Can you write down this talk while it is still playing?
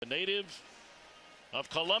native of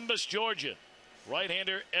Columbus, Georgia.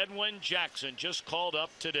 Right-hander Edwin Jackson just called up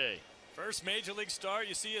today. First major league start.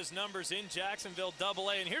 You see his numbers in Jacksonville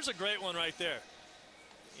AA. And here's a great one right there.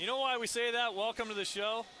 You know why we say that? Welcome to the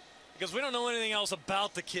show. Because we don't know anything else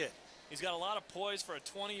about the kid. He's got a lot of poise for a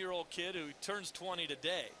 20-year-old kid who turns 20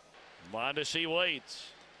 today. Mondesi waits.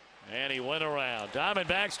 And he went around.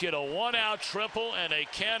 Diamondbacks get a one-out triple, and they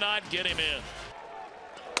cannot get him in.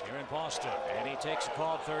 Here in Boston, and he takes a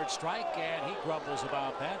called third strike, and he grumbles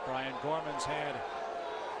about that. Brian Gorman's had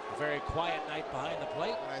a very quiet night behind the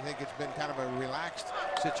plate. I think it's been kind of a relaxed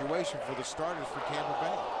situation for the starters for Tampa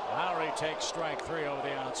Bay. Lowry takes strike 3 over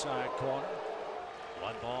the outside corner.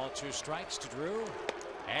 1 ball, 2 strikes to Drew,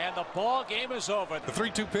 and the ball game is over. The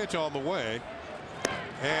 3-2 pitch on the way,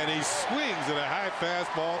 and he swings at a high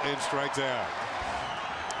fastball and strikes out.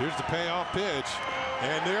 Here's the payoff pitch.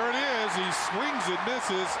 And there it is. He swings and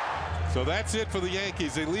misses. So that's it for the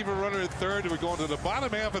Yankees. They leave a runner at third. We're going to the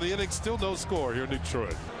bottom half of the inning. Still no score here in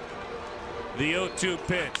Detroit. The 0-2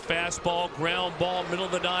 pitch. Fastball, ground ball, middle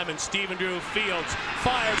of the diamond. Stephen Drew Fields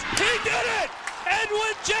fires. He did it!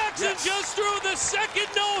 Edwin Jackson just threw the second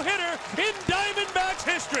no-hitter in Diamondbacks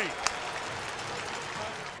history.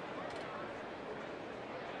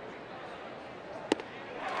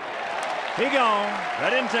 He gone. That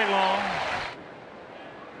didn't take long.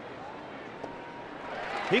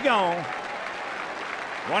 He gone.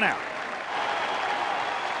 1 out.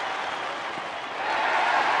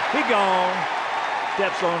 He gone.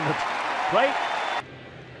 Steps on the plate.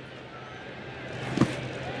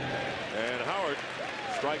 And Howard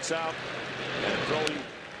strikes out and throwing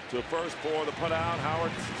to first for the putout.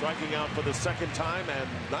 Howard striking out for the second time and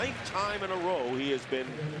 9th time in a row he has been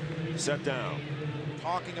set down.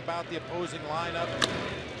 Talking about the opposing lineup.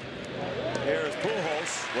 Here's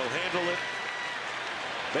Pujols, will handle it.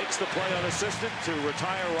 Makes the play unassisted to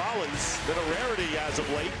retire Rollins. Been a rarity as of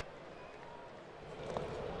late.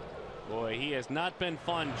 Boy, he has not been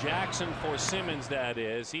fun. Jackson for Simmons, that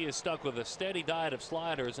is. He is stuck with a steady diet of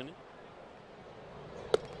sliders. And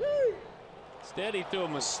steady threw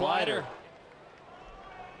him a slider.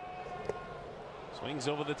 Swings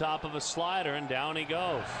over the top of a slider, and down he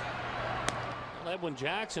goes. Edwin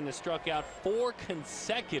Jackson has struck out 4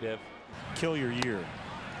 consecutive. Kill your year.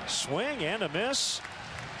 Swing and a miss.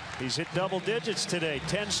 He's hit double digits today.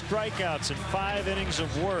 10 strikeouts in 5 innings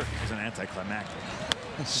of work. It's an anticlimactic.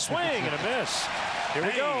 Swing and a miss. Here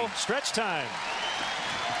we go. Stretch time.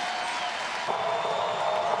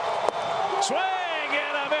 Swing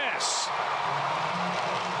and a miss.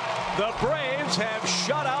 The Braves have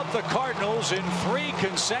shut out the Cardinals in 3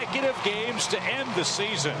 consecutive games to end the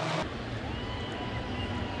season.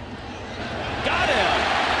 Got him.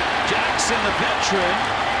 Jackson, the veteran,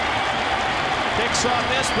 picks off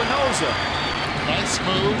Espinosa. Nice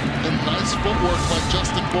move and nice footwork by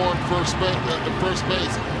Justin Bohr at first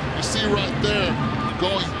base. You see right there,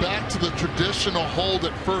 going back to the traditional hold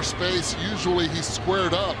at first base. Usually he's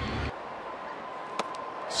squared up.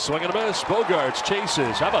 Swing and a miss. Bogarts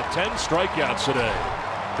chases. How about 10 strikeouts today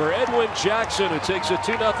for Edwin Jackson, who takes a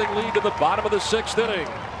 2-0 lead to the bottom of the 6th inning.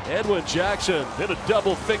 Edwin Jackson hit a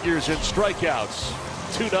double figures in strikeouts.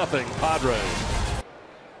 2-0 Padres.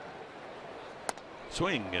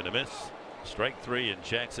 Swing and a miss. Strike 3, and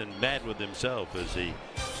Jackson mad with himself as he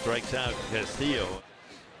strikes out Castillo.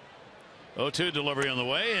 0-2 delivery on the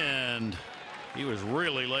way, and he was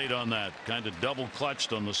really late on that. Kind of double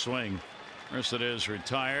clutched on the swing. Mercedes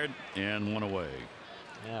retired and 1 away.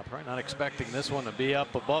 Yeah, probably not expecting this one to be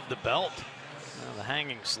up above the belt. The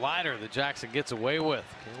hanging slider that Jackson gets away with.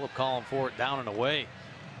 Caleb calling for it down and away.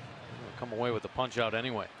 He'll come away with the punch out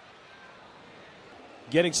anyway.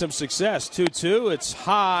 Getting some success. 2-2. It's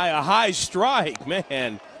high, a high strike,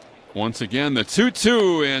 man. Once again, the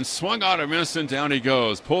 2-2 and swung out a miss, and down he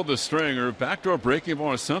goes. Pulled the stringer, backdoor breaking ball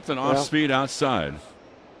or something off speed outside.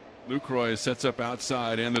 Lucroy sets up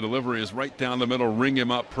outside, and the delivery is right down the middle. Ring him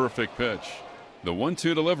up, perfect pitch. The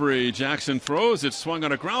 1-2 delivery, Jackson throws it, swung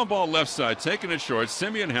on a ground ball left side, taking it short.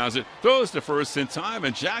 Simeon has it, throws to first in time,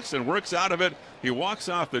 and Jackson works out of it. He walks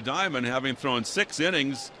off the diamond, having thrown 6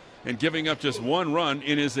 innings and giving up just 1 run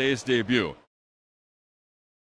in his A's debut.